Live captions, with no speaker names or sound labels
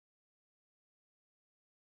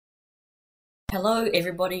Hello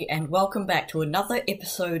everybody and welcome back to another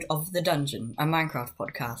episode of The Dungeon, a Minecraft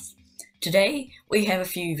podcast. Today we have a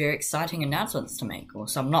few very exciting announcements to make, or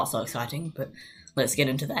some not so exciting, but let's get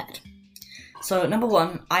into that. So number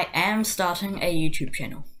one, I am starting a YouTube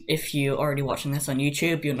channel. If you're already watching this on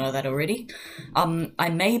YouTube, you'll know that already. I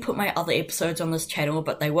may put my other episodes on this channel,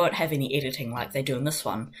 but they won't have any editing like they do in this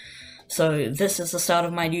one. So this is the start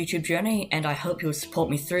of my YouTube journey, and I hope you'll support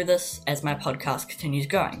me through this as my podcast continues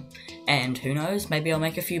going. And who knows, maybe I'll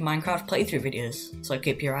make a few Minecraft playthrough videos, so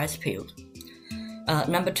keep your eyes peeled.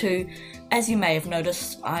 Number two, as you may have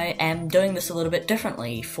noticed, I am doing this a little bit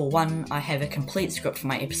differently. For one, I have a complete script for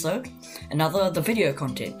my episode, another, the video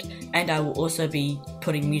content, and I will also be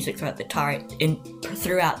putting music throughout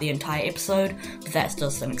the entire episode, but that's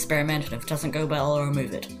just an experiment, and if it doesn't go well, I'll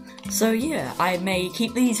remove it. So yeah, I may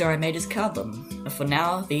keep these or I may discard them. For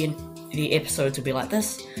now, the episodes will be like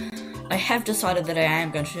this. I have decided that I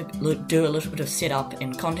am going to do a little bit of setup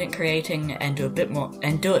in content creating and do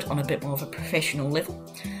it on a bit more of a professional level.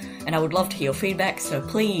 And I would love to hear your feedback, so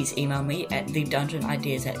please email me at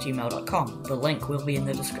thedungeonideas@gmail.com. The link will be in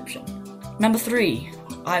the description. Number 3.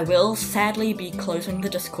 I will sadly be closing the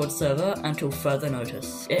Discord server until further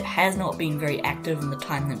notice. It has not been very active in the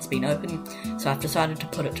time that it's been open, so I've decided to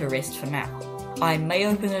put it to rest for now. I may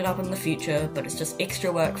open it up in the future, but it's just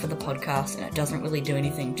extra work for the podcast and it doesn't really do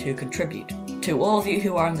anything to contribute. To all of you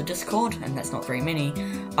who are in the Discord, and that's not very many,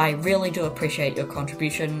 I really do appreciate your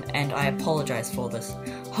contribution and I apologise for this.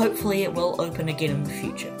 Hopefully it will open again in the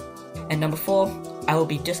future. And number 4, I will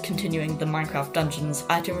be discontinuing the Minecraft Dungeons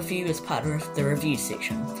item review as part of the review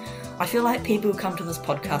section. I feel like people who come to this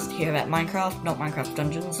podcast to hear about Minecraft, not Minecraft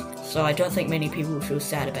Dungeons, so I don't think many people will feel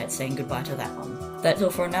sad about saying goodbye to that one. That's all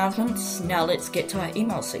for announcements. Now let's get to our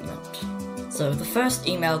email segment. So the first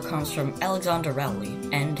email comes from Alexander Rowley,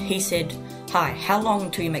 and he said, "Hi, how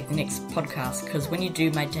long till you make the next podcast? Because when you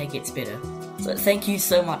do, my day gets better." So thank you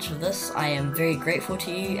so much for this. I am very grateful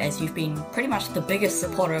to you as you've been pretty much the biggest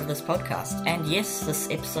supporter of this podcast. And yes, this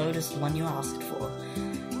episode is the one you asked for.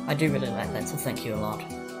 I do really like that, so thank you a lot.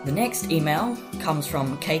 The next email comes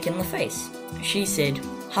from Cake in the Face. She said,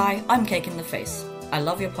 "Hi, I'm Cake in the Face. I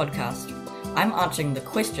love your podcast. I'm answering the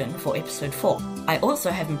question for episode 4. I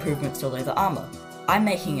also have improvements to leather armor. I'm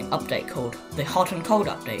making an update called the Hot and Cold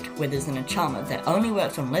update, where there's an enchantment that only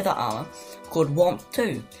works on leather armor called Warmth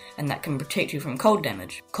 2, and that can protect you from cold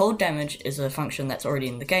damage. Cold damage is a function that's already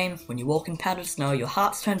in the game. When you walk in powdered snow, your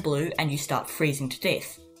hearts turn blue and you start freezing to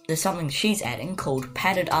death. There's something she's adding called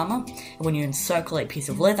padded armor, and when you encircle a piece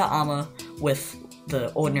of leather armor with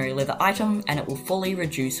the ordinary leather item, and it will fully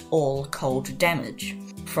reduce all cold damage."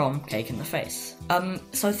 From Cake in the Face.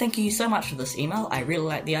 So thank you so much for this email. I really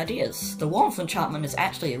like the ideas. The warmth enchantment is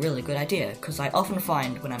actually a really good idea, because I often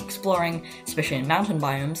find when I'm exploring, especially in mountain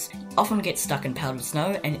biomes, often get stuck in powdered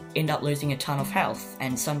snow and end up losing a ton of health,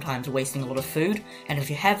 and sometimes wasting a lot of food, and if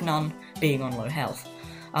you have none, being on low health.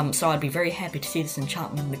 So I'd be very happy to see this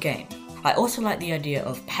enchantment in the game. I also like the idea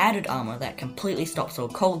of padded armor that completely stops all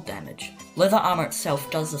cold damage. Leather armor itself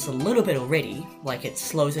does this a little bit already, like it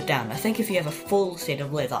slows it down. I think if you have a full set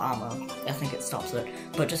of leather armor, I think it stops it,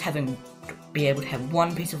 but just be able to have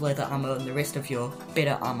one piece of leather armor and the rest of your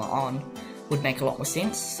better armor on would make a lot more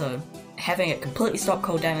sense, so having it completely stop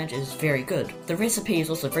cold damage is very good. The recipe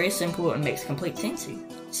is also very simple and makes complete sense,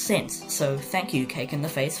 so thank you, Cake in the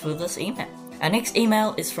Face, for this email. Our next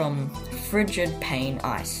email is from Frigid Pain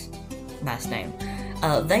Ice. Nice name.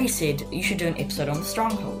 They said you should do an episode on the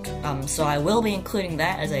Stronghold. So I will be including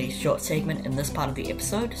that as a short segment in this part of the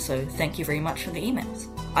episode, so thank you very much for the emails.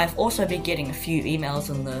 I've also been getting a few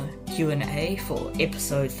emails in the Q&A for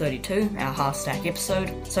episode 32, our half-stack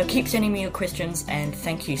episode, so keep sending me your questions, and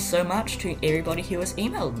thank you so much to everybody who has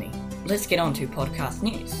emailed me. Let's get on to podcast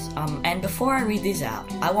news. And before I read these out,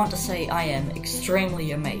 I want to say I am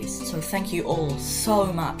extremely amazed, so thank you all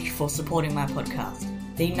so much for supporting my podcast.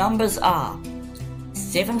 The numbers are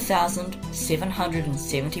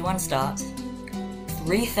 7,771 starts,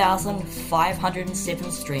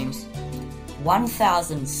 3,507 streams,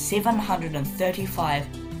 1,735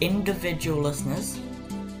 individual listeners,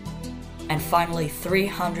 and finally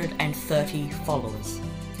 330 followers.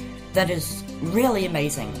 That is really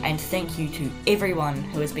amazing, and thank you to everyone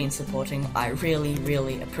who has been supporting. I really,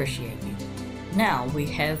 really appreciate you. Now we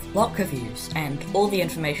have block reviews, and all the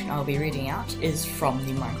information I'll be reading out is from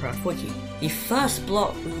the Minecraft Wiki. The first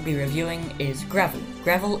block we will be reviewing is Gravel.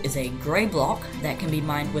 Gravel is a grey block that can be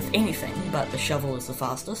mined with anything, but the shovel is the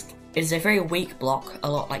fastest. It is a very weak block, a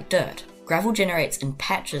lot like dirt. Gravel generates in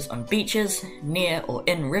patches on beaches, near or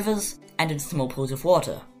in rivers, and in small pools of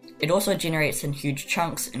water. It also generates in huge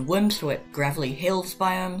chunks in Wimps, wet, gravelly hills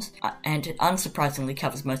biomes, and it unsurprisingly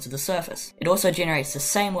covers most of the surface. It also generates the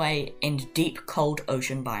same way in deep, cold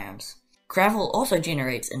ocean biomes. Gravel also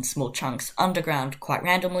generates in small chunks underground quite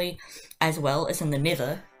randomly, as well as in the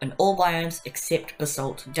nether, in all biomes except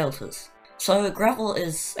basalt deltas. So gravel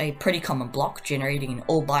is a pretty common block generating in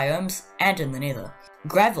all biomes and in the nether.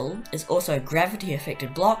 Gravel is also a gravity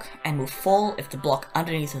affected block and will fall if the block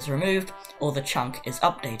underneath is removed or the chunk is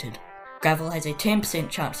updated. Gravel has a 10%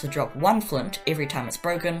 chance to drop 1 flint every time it's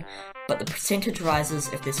broken, but the percentage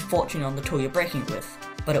rises if there's fortune on the tool you're breaking it with.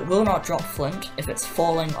 But it will not drop flint if it's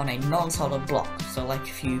falling on a non-solid block, so like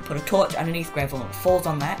if you put a torch underneath gravel and it falls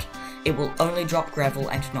on that, it will only drop gravel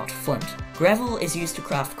and not flint. Gravel is used to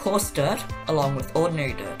craft coarse dirt along with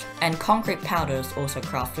ordinary dirt, and concrete powder is also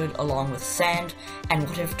crafted along with sand and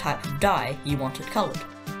whatever type of dye you want it coloured.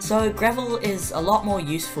 So gravel is a lot more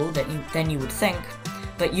useful than you would think,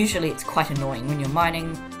 but usually it's quite annoying when you're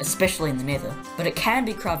mining, especially in the nether. But it can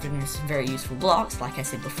be crafted into some very useful blocks, like I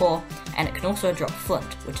said before, and it can also drop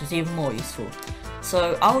flint, which is even more useful.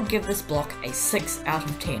 So I would give this block a 6 out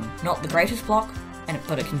of 10. Not the greatest block,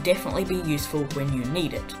 but it can definitely be useful when you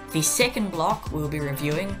need it. The second block we'll be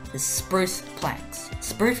reviewing is spruce planks.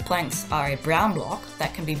 Spruce planks are a brown block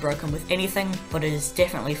that can be broken with anything, but it is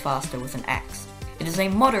definitely faster with an axe. It is a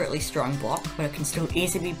moderately strong block, but it can still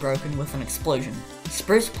easily be broken with an explosion.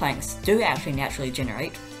 Spruce planks do actually naturally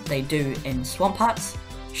generate. They do in swamp huts,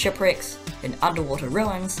 shipwrecks, in underwater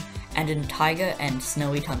ruins, and in taiga and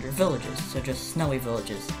snowy tundra villages, so just snowy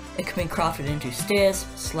villages. It can be crafted into stairs,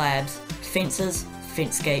 slabs, fences,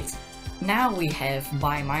 fence gates. Now we have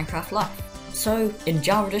My Minecraft Life. So, in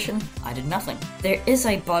Java Edition, I did nothing. There is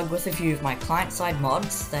a bug with a few of my client-side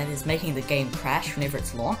mods that is making the game crash whenever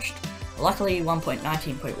it's launched. Luckily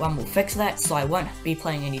 1.19.1 will fix that, so I won't be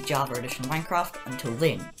playing any Java Edition Minecraft until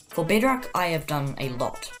then. For Bedrock, I have done a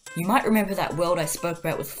lot. You might remember that world I spoke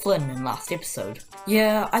about with Flynn in last episode.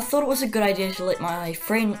 Yeah, I thought it was a good idea to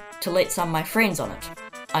let some of my friends on it.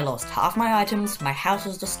 I lost half my items, my house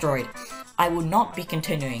was destroyed. I will not be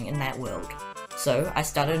continuing in that world. So I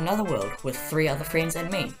started another world with 3 other friends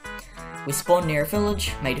and me. We spawned near a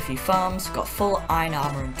village, made a few farms, got full iron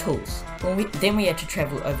armor and tools. Then we had to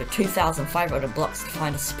travel over 2,500 blocks to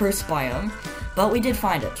find a spruce biome, but we did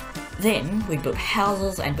find it. Then we built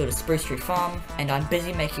houses and built a spruce tree farm, and I'm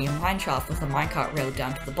busy making a mine shaft with a minecart rail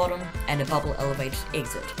down to the bottom and a bubble elevated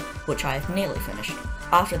exit, which I have nearly finished.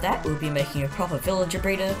 After that we'll be making a proper villager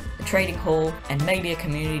breeder, a trading hall, and maybe a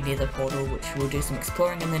community nether portal which will do some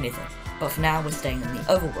exploring in the nether. But for now we're staying in the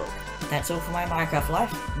overworld. That's all for my Minecraft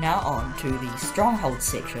life. Now on to the strongholds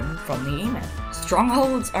section from the email.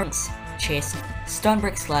 Strongholds are chest, stone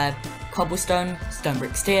brick slab, cobblestone, stone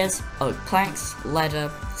brick stairs, oak planks,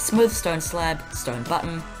 ladder, smooth stone slab, stone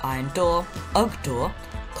button, iron door, oak door,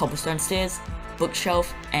 cobblestone stairs,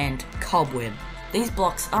 bookshelf, and cobweb. These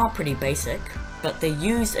blocks are pretty basic, but they're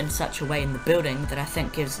used in such a way in the building that I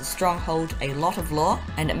think gives the stronghold a lot of lore,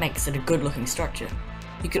 and it makes it a good looking structure.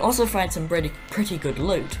 You can also find some pretty good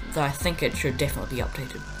loot, though I think it should definitely be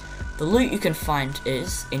updated. The loot you can find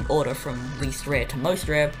is, in order from least rare to most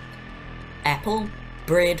rare, apple,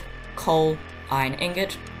 bread, coal, iron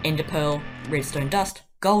ingot, ender pearl, redstone dust,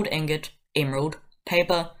 gold ingot, emerald,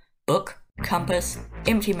 paper, book, compass,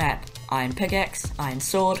 empty map, iron pickaxe, iron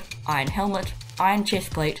sword, iron helmet, iron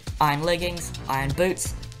chestplate, iron leggings, iron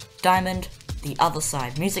boots, diamond, the other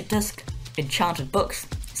side music disc, enchanted books,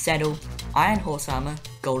 saddle, iron horse armor,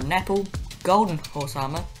 golden apple, golden horse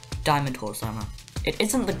armor, diamond horse armor. It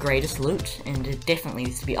isn't the greatest loot, and it definitely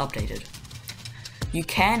needs to be updated. You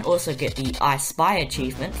can also get the I Spy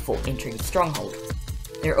achievement for entering the stronghold.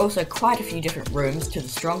 There are also quite a few different rooms to the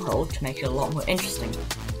stronghold to make it a lot more interesting.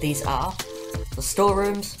 These are the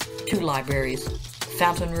storerooms, 2 libraries,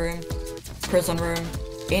 fountain room, prison room,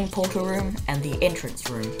 end portal room, and the entrance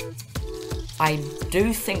room. I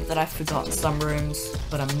do think that I've forgotten some rooms,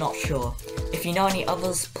 but I'm not sure. If you know any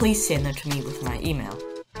others, please send them to me with my email.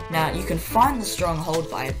 Now, you can find the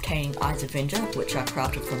stronghold by obtaining Eyes of Ender, which are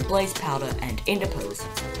crafted from blaze powder and ender pearls.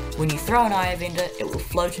 When you throw an Eye of Ender, it will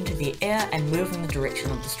float into the air and move in the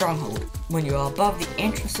direction of the stronghold. When you are above the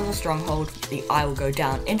entrance of the stronghold, the eye will go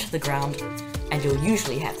down into the ground, and you'll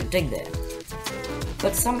usually have to dig there.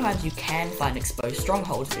 But sometimes you can find exposed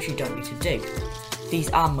strongholds if you don't need to dig. These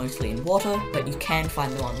are mostly in water, but you can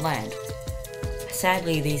find them on land.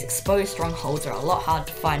 Sadly, these exposed strongholds are a lot hard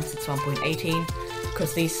to find since 1.18,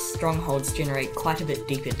 because these strongholds generate quite a bit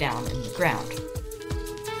deeper down in the ground.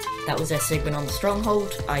 That was our segment on the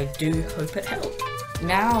stronghold. I do hope it helped.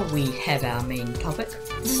 Now we have our main topic.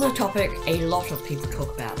 This is a topic a lot of people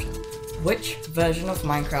talk about. which version of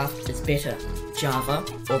Minecraft is better, Java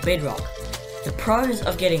or Bedrock? The pros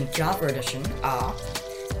of getting Java Edition are,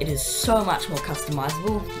 it is so much more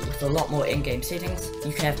customizable with a lot more in-game settings,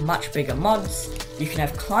 you can have much bigger mods, you can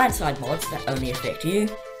have client-side mods that only affect you,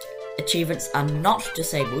 achievements are not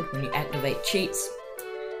disabled when you activate cheats,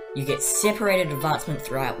 you get separated advancement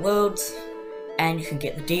throughout worlds, and you can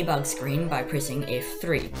get the debug screen by pressing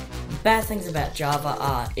F3. Bad things about Java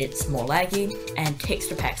are it's more laggy, and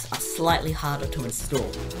texture packs are slightly harder to install.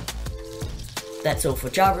 That's all for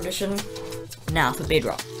Java Edition. Now for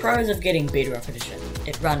Bedrock. Pros of getting Bedrock Edition.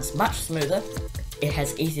 It runs much smoother, it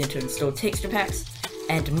has easier to install texture packs,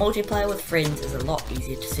 and multiplayer with friends is a lot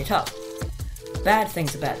easier to set up. Bad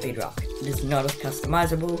things about Bedrock. It is not as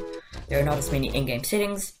customizable, there are not as many in-game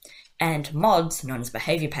settings, and mods, known as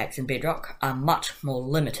behavior packs in Bedrock, are much more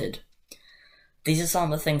limited. These are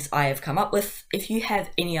some of the things I have come up with. If you have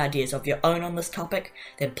any ideas of your own on this topic,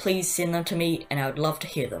 then please send them to me and I would love to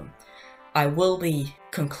hear them. I will be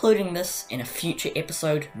concluding this in a future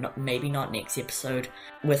episode, maybe not next episode,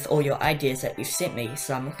 with all your ideas that you've sent me,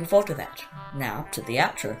 so I'm looking forward to that. Now, to the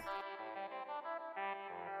outro.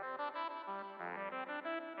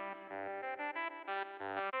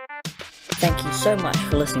 Thank you so much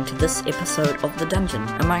for listening to this episode of The Dungeon,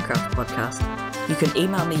 a Minecraft podcast. You can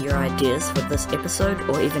email me your ideas for this episode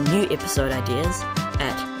or even new episode ideas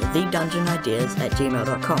at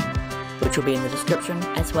thedungeonideas@gmail.com, which will be in the description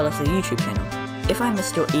as well as the YouTube channel. If I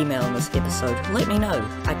missed your email in this episode, let me know.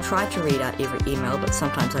 I try to read out every email, but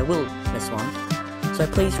sometimes I will miss one. So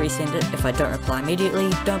please resend it if I don't reply immediately.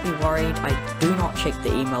 Don't be worried, I do not check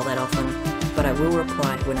the email that often, but I will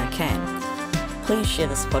reply when I can. Please share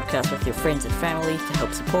this podcast with your friends and family to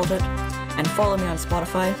help support it, and follow me on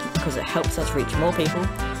Spotify because it helps us reach more people,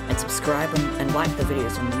 and subscribe and like the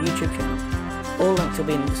videos on the YouTube channel. All links will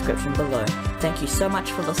be in the description below. Thank you so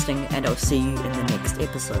much for listening, and I'll see you in the next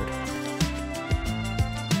episode.